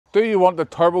Do you want to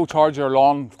turbocharge your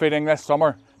lawn feeding this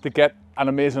summer to get an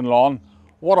amazing lawn?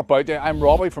 What about you? I'm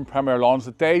Robbie from Premier Lawns.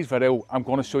 Today's video, I'm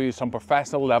going to show you some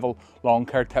professional level lawn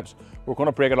care tips. We're going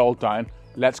to break it all down.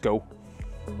 Let's go.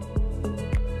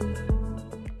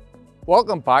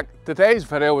 Welcome back. Today's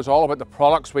video is all about the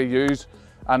products we use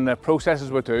and the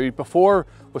processes we do. Before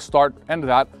we start into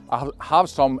that, I have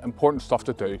some important stuff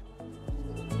to do.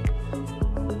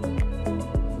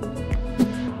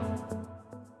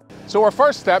 So our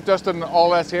first step just in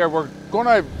all this here, we're going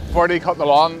to vertically cut the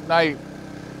lawn. Now,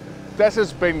 this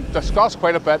has been discussed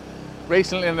quite a bit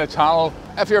recently in the channel.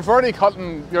 If you're vertically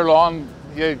cutting your lawn,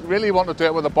 you really want to do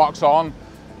it with a box on.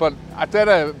 But I did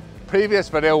a previous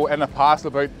video in the past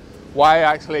about why I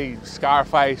actually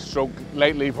scarify stroke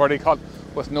lightly vertically cut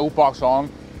with no box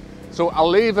on. So I'll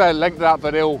leave a link to that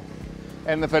video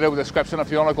in the video description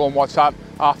if you want to go and watch that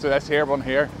after this here one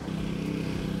here.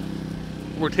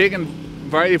 We're taking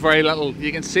very little.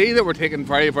 You can see that we're taking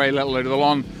very little out of the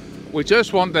lawn. We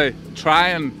just want to try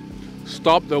and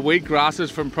stop the weed grasses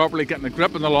from properly getting a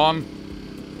grip on the lawn.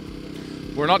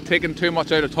 We're not taking too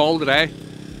much out at all today.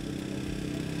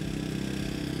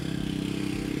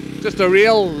 Just a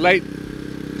real light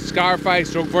scarify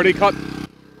stroke vertically cut.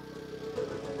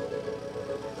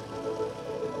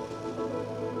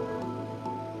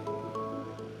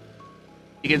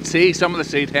 You can see some of the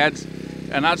seed heads,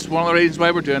 and that's one of the reasons why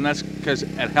we're doing this, because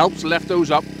it helps lift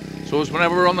those up. So as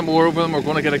whenever we're on the mower over them, we're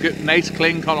going to get a good, nice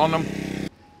clean cut on them.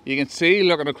 You can see,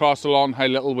 looking across the lawn, how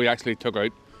little we actually took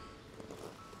out.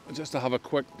 And just to have a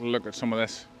quick look at some of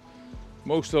this.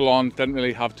 Most of the lawn didn't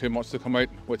really have too much to come out,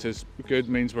 which is good,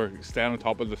 means we're staying on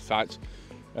top of the thatch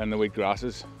and the weed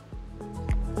grasses.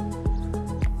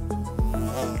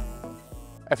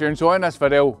 If you're enjoying this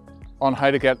video on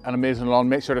how to get an amazing lawn,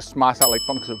 make sure to smash that like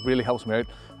button because it really helps me out,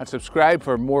 and subscribe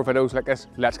for more videos like this.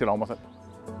 Let's get on with it.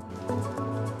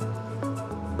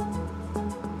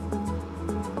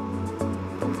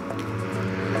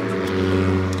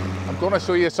 I'm going to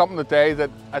show you something today that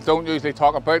I don't usually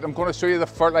talk about. I'm going to show you the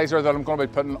fertilizer that I'm going to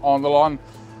be putting on the lawn.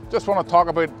 Just want to talk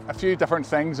about a few different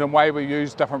things and why we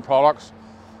use different products.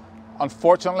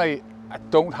 Unfortunately, I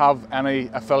don't have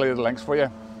any affiliated links for you.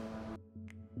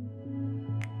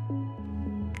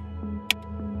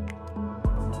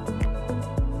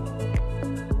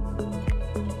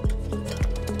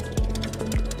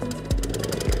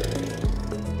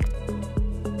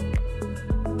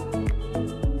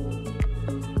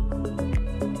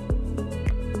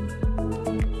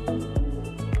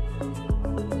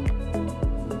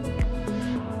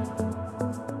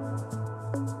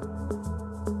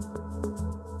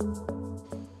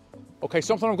 Okay,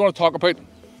 something I'm going to talk about.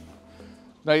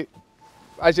 Now,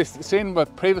 as you've seen, we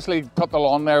previously cut the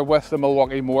lawn there with the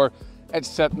Milwaukee mower. It's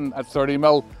sitting at 30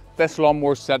 mil. This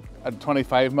lawnmower's set at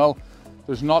 25 mil.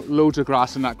 There's not loads of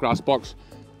grass in that grass box.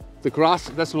 The grass,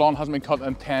 this lawn hasn't been cut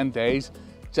in 10 days.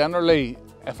 Generally,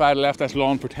 if I had left this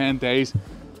lawn for 10 days,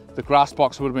 the grass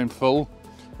box would have been full.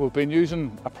 We've been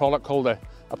using a product called a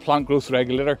plant growth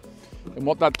regulator. And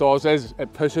what that does is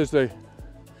it pushes the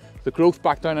growth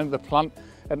back down into the plant.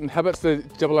 It inhibits the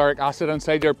gibberellic acid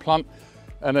inside your plant,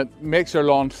 and it makes your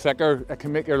lawn thicker. It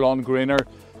can make your lawn greener,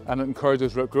 and it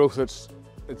encourages root growth.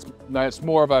 Now it's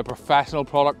more of a professional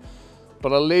product,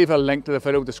 but I'll leave a link to the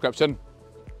video description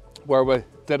where we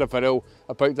did a video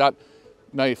about that.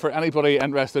 Now, for anybody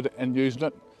interested in using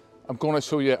it, I'm going to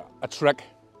show you a trick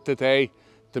today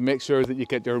to make sure that you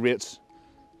get your rates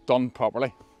done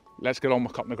properly. Let's get on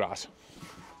with cutting the grass.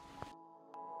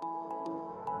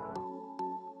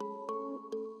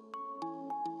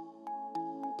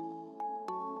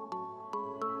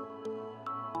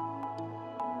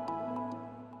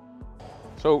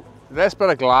 So this bit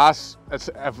of glass, it's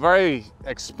a very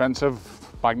expensive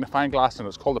magnifying glass, and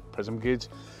it's called a prism gauge.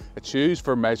 It's used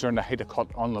for measuring the height of cut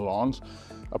on the lawns.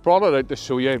 I brought it out to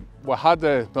show you. We had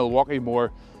the Milwaukee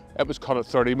mower, it was cut at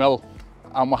 30 mil,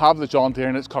 and we have the John Deere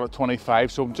and it's cut at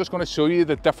 25. So I'm just going to show you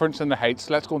the difference in the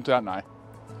heights. Let's go into that now.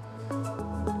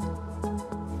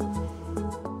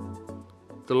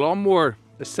 The lawnmower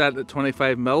is set at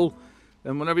 25 mil,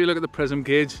 and whenever you look at the prism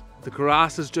gauge, the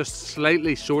grass is just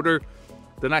slightly shorter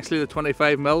than actually the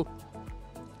 25 mil,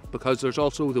 because there's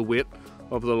also the weight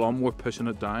of the lawnmower pushing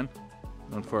it down.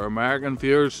 And for American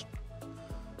viewers,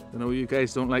 I know you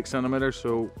guys don't like centimeters,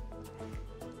 so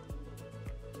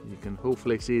you can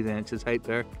hopefully see the inches height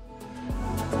there.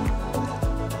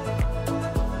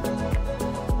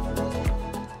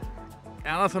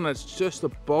 Anything that's just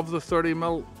above the 30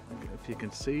 mil, if you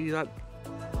can see that.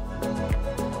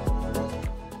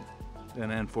 And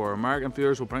then for American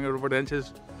viewers, we'll bring it over to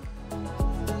inches.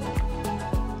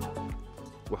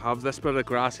 We'll have this bit of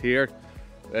grass here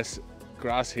This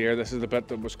grass here, this is the bit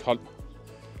that was cut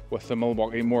with the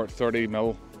Milwaukee more at 30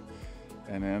 mil,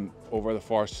 and then over the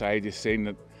far side you've seen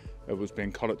that it was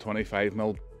being cut at 25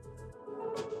 mil.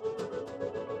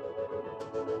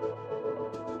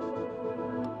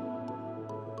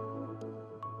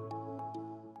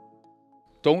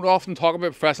 Don't often talk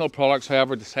about professional products,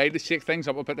 however, decided to shake things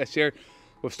up a bit this year.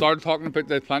 We've started talking about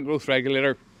the plant growth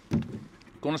regulator. I'm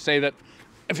going to say that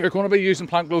if you're going to be using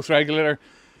plant growth regulator,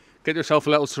 get yourself a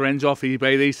little syringe off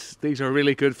eBay. These are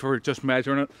really good for just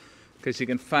measuring it, because you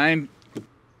can find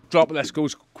drop of this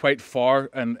goes quite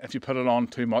far, and if you put it on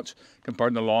too much, it can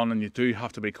burn the lawn, and you do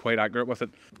have to be quite accurate with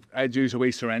it. I'd use a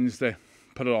wee syringe to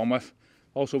put it on with.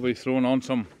 Also be throwing on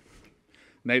some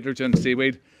nitrogen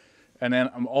seaweed, and then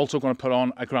I'm also going to put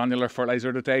on a granular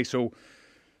fertilizer today. So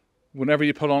whenever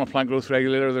you put on a plant growth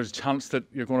regulator, there's a chance that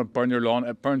you're going to burn your lawn.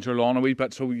 It burns your lawn a wee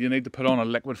bit, so you need to put on a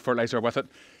liquid fertilizer with it.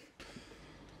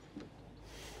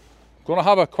 Going to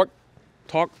have a quick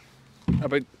talk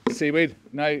about seaweed.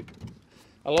 Now,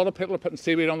 a lot of people are putting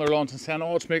seaweed on their lawns and saying,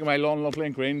 oh, it's making my lawn lovely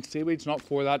and green. Seaweed's not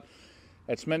for that.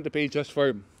 It's meant to be just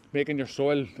for making your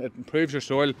soil. It improves your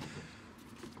soil.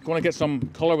 Going to get some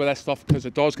colour with this stuff because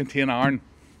it does contain iron.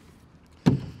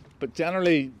 But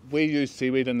generally, we use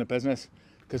seaweed in the business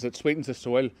because it sweetens the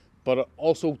soil, but it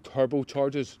also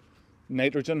turbocharges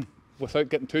nitrogen. Without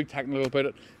getting too technical about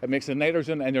it, it makes the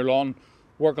nitrogen in your lawn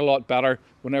work a lot better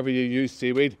whenever you use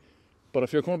seaweed. But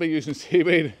if you're going to be using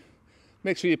seaweed,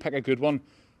 make sure you pick a good one,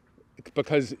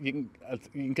 because you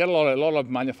can get a lot of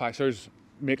manufacturers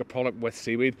make a product with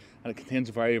seaweed and it contains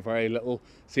very, very little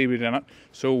seaweed in it.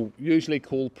 So usually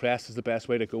cold press is the best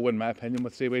way to go, in my opinion,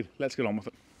 with seaweed. Let's get on with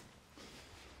it.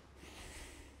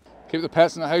 Keep the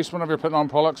pets in the house whenever you're putting on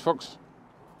products, folks.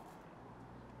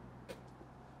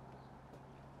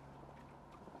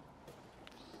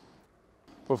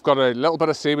 We've got a little bit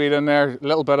of seaweed in there, a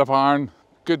little bit of iron,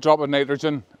 good drop of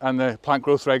nitrogen, and the plant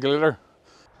growth regulator.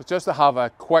 So just to have a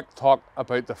quick talk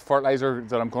about the fertilizer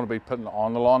that I'm going to be putting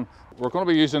on the lawn. We're going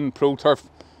to be using Pro Turf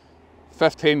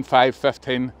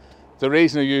 15-5-15. The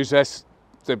reason I use this,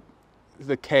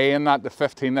 the K in that, the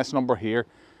 15, this number here,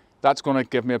 that's going to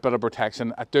give me a bit of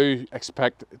protection. I do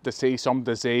expect to see some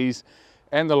disease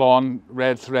in the lawn,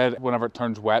 red thread, whenever it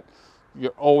turns wet.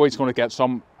 You're always going to get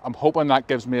some. I'm hoping that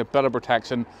gives me a bit of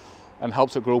protection and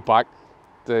helps it grow back.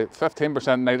 The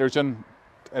 15% nitrogen,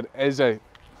 it is a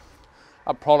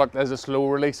product is a slow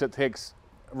release. It takes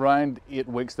around 8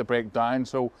 weeks to break down,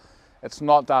 so it's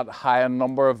not that high a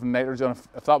number of nitrogen.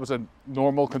 If that was a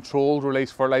normal controlled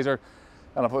release fertilizer,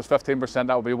 and if it was 15%,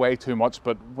 that would be way too much.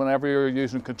 But whenever you're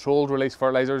using controlled release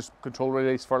fertilizers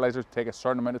take a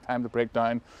certain amount of time to break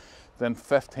down, then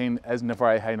 15 isn't a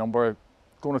very high number. It's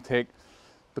going to take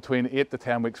between 8 to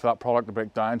 10 weeks for that product to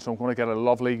break down, so I'm going to get a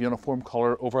lovely uniform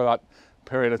colour over that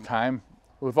period of time.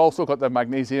 We've also got the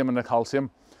magnesium and the calcium.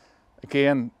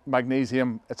 Again,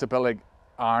 magnesium, it's a bit like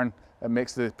iron. It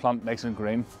makes the plant nice and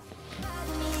green.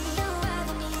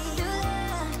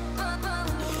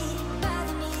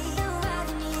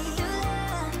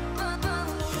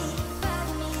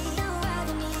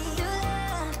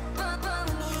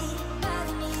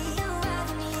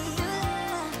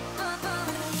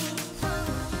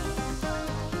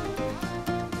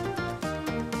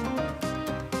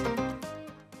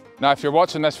 Now, if you're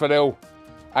watching this video,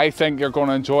 I think you're going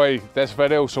to enjoy this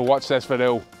video, so watch this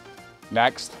video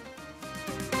next.